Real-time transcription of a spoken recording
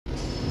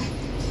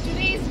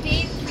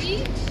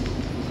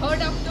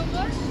3rd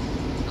October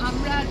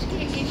আমরা আজকে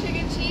এসে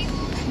গেছি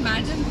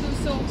ম্যাডাম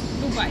তুসো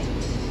দুবাই।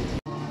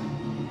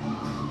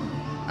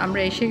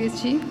 আমরা এসে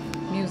গেছি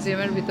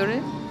মিউজিয়ামের ভিতরে।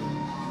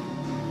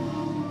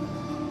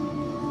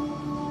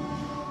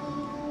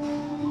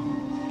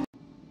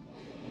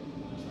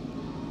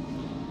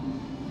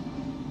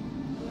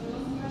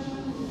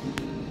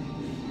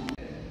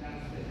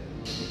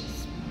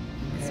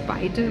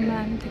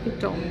 স্পাইডারম্যান থেকে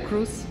টম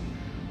ক্রুজ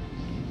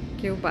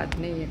কেউ বাদ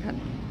নেই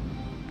এখানে।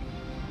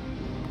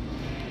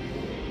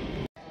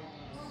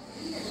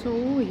 So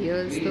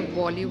here's the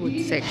Bollywood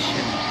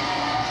section.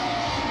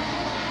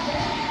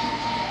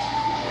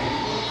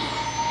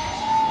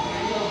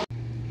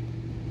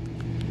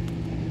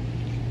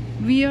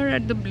 We are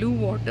at the Blue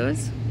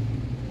Waters.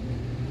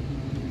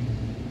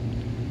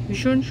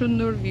 ভীষণ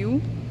সুন্দর ভিউ,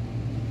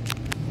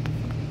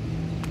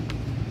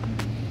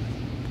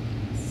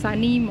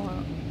 সানি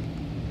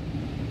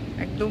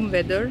একদম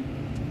ওয়েদার,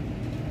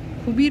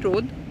 খুবই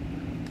রোদ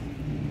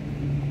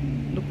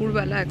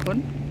দুপুরবেলা এখন,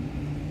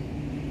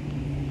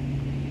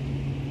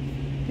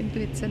 কিন্তু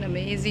ইটস অ্যান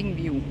অ্যামেজিং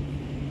ভিউ।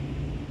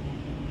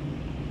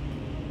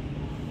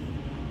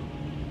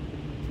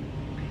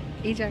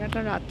 এই জায়গাটা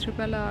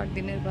রাত্রিবেলা আর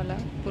দিনের বেলা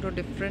পুরো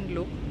ডিফারেন্ট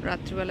লুক।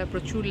 রাত্রিবেলা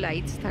প্রচুর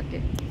লাইটস থাকে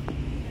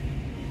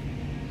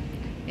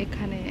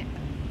এখানে।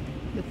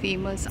 The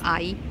famous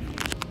I,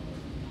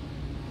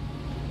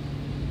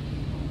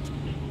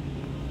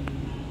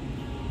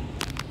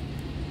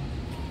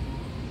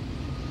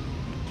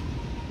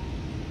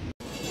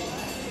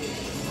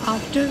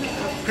 after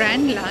a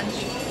grand lunch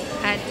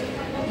at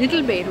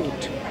Little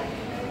Beirut,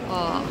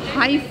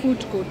 high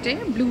food court,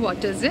 Blue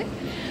Waters,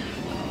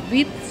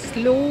 with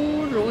slow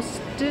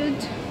roasted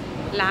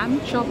lamb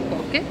chop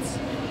pockets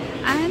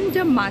and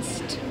a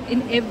must in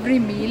every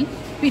meal,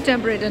 pita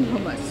bread and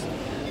hummus.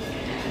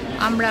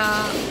 আমরা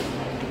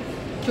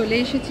চলে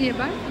এসেছি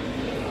এবার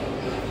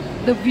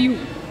the view,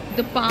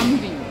 the palm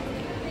view.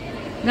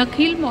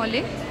 নাখিল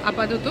মলে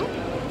আপাতত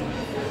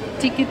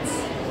tickets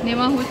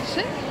নেওয়া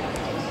হচ্ছে,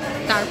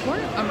 তারপর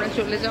আমরা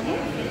চলে যাব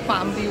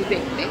পাম ভিউ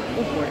দেখতে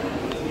উপরে।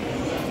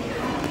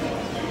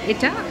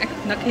 এটা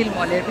নাখিল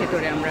মলের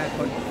ভেতরে আমরা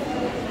এখন।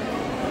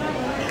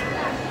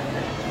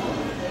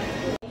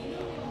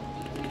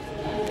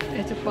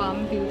 এটা পাম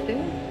ভিউতে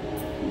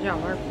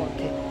যাওয়ার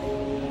পথে।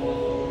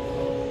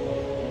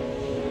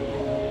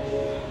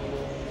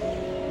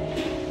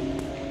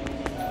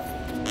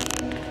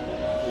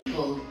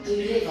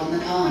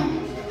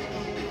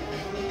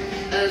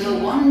 Over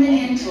 1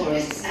 million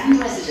tourists and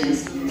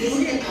residents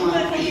visit the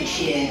Palm each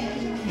year.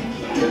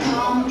 The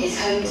Palm is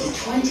home to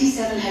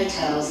 27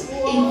 hotels,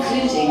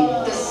 including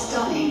the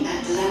stunning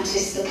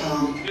Atlantis The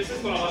Palm.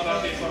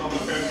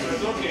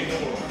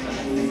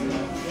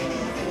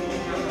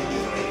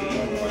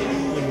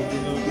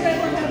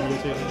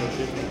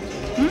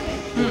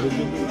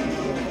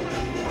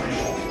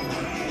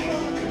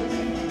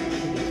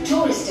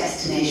 Tourist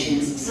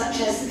destinations such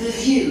as the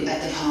view at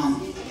the Palm.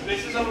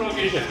 This is a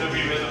location that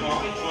we made the Palm,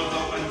 which was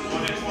opened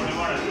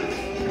 2021.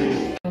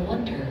 I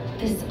wonder,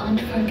 this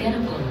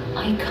unforgettable,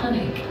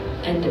 iconic,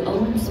 and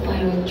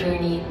awe-inspiring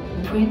journey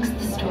brings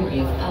the story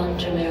of Palm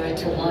Jumeirah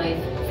to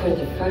life for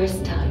the first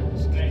time.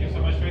 Thank you so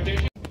much for your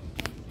attention.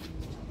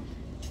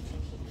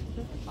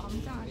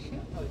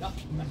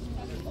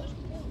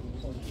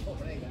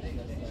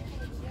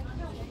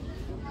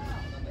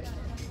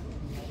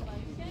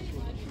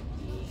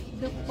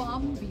 The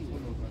palm view,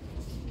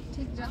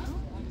 ঠিক জানো,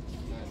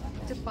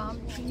 একটা পাম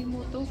ট্রির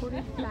মতো করে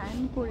plan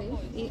করে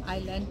এই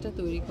আইল্যান্ডটা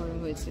তৈরি করা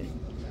হয়েছে।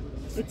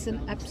 It's an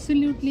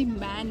absolutely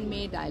man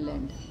made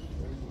island.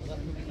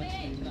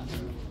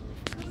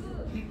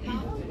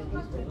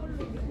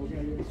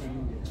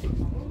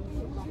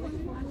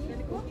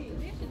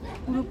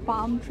 পুরো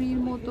পাম ট্রির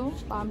মতো,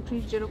 পাম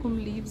ট্রির যেরকম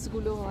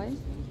লিভসগুলো হয়,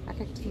 এক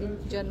একটা লিভ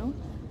যেন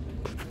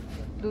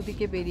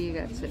দুদিকে বেরিয়ে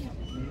গেছে।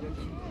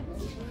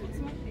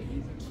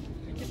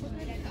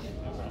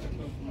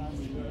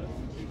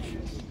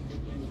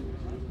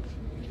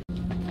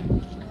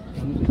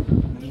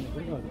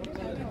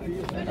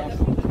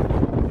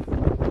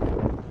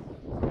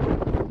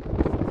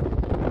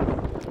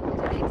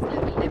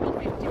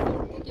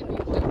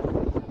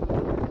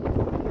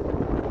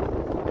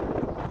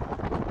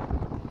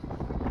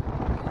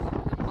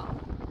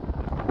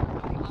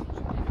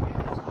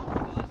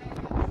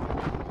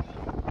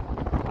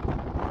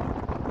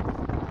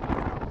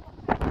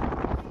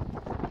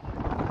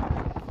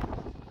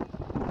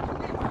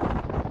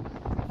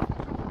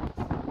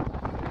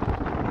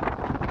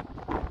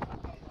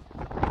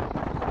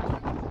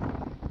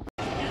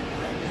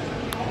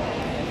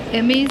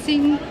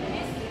 অ্যামেজিং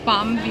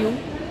পাম ভিউ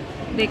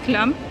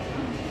দেখলাম।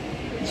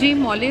 যে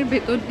মলের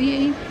ভেতর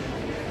দিয়েই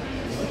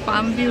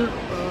পাম ভিউ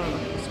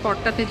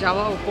স্পটটাতে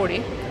যাওয়া উপরে,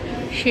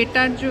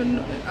 সেটার জন্য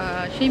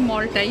সেই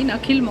মলটাই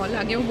নাখিল মল,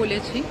 আগেও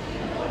বলেছি।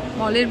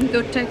 মলের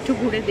ভিতরটা একটু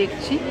ঘুরে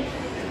দেখছি।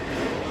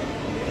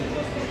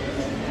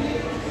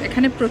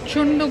 এখানে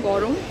প্রচণ্ড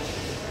গরম,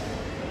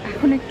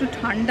 এখন একটু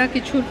ঠান্ডা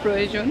কিছুর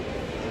প্রয়োজন,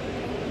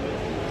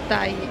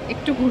 তাই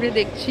একটু ঘুরে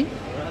দেখছি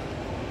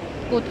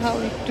কোথাও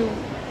একটু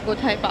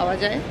কোথায় পাওয়া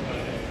যায়,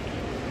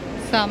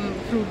 সাম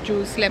ফ্রুট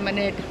জুস,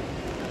 লেমনেড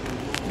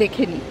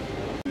দেখে নিই।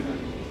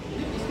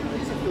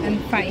 And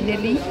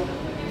finally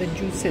the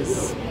juices.